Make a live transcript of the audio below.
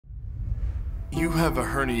You have a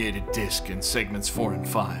herniated disc in segments 4 and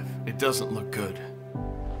 5. It doesn't look good.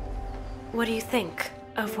 What do you think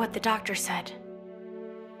of what the doctor said?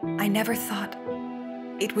 I never thought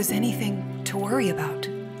it was anything to worry about.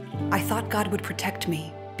 I thought God would protect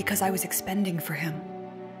me because I was expending for him.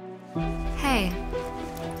 Hey,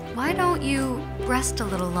 why don't you rest a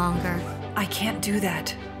little longer? I can't do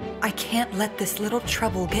that. I can't let this little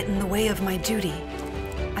trouble get in the way of my duty.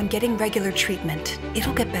 I'm getting regular treatment.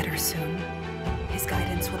 It'll get better soon. His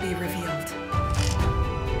guidance will be revealed.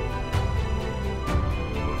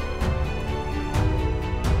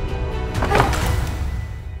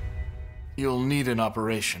 You'll need an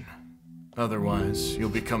operation. Otherwise, you'll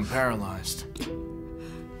become paralyzed.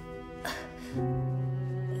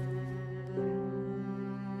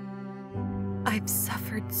 I've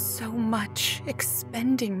suffered so much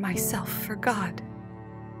expending myself for God.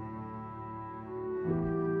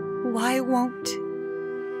 Why won't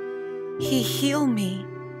he heal me?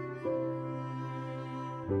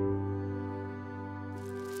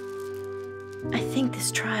 I think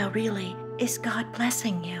this trial really is God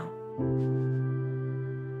blessing you.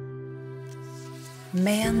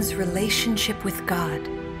 Man's relationship with God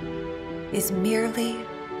is merely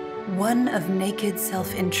one of naked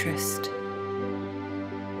self-interest.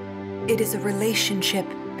 It is a relationship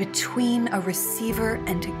between a receiver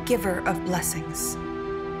and a giver of blessings.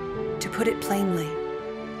 To put it plainly,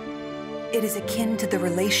 it is akin to the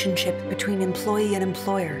relationship between employee and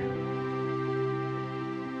employer.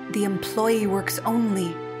 The employee works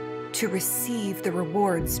only to receive the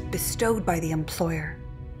rewards bestowed by the employer.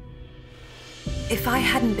 If I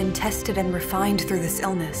hadn't been tested and refined through this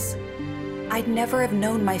illness, I'd never have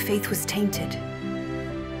known my faith was tainted,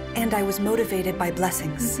 and I was motivated by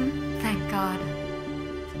blessings. Thank God.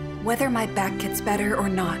 Whether my back gets better or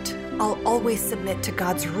not, I'll always submit to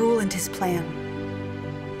God's rule and his plan.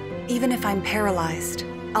 Even if I'm paralyzed,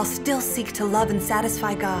 I'll still seek to love and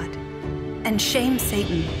satisfy God, and shame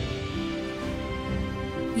Satan.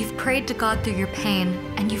 You've prayed to God through your pain,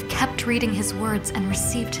 and you've kept reading his words and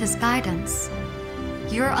received his guidance.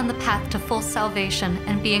 You're on the path to full salvation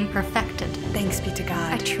and being perfected. Thanks be to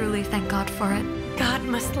God. I truly thank God for it. God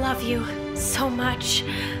must love you so much.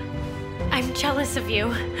 I'm jealous of you.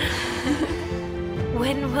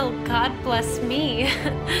 When will God bless me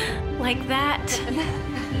like that?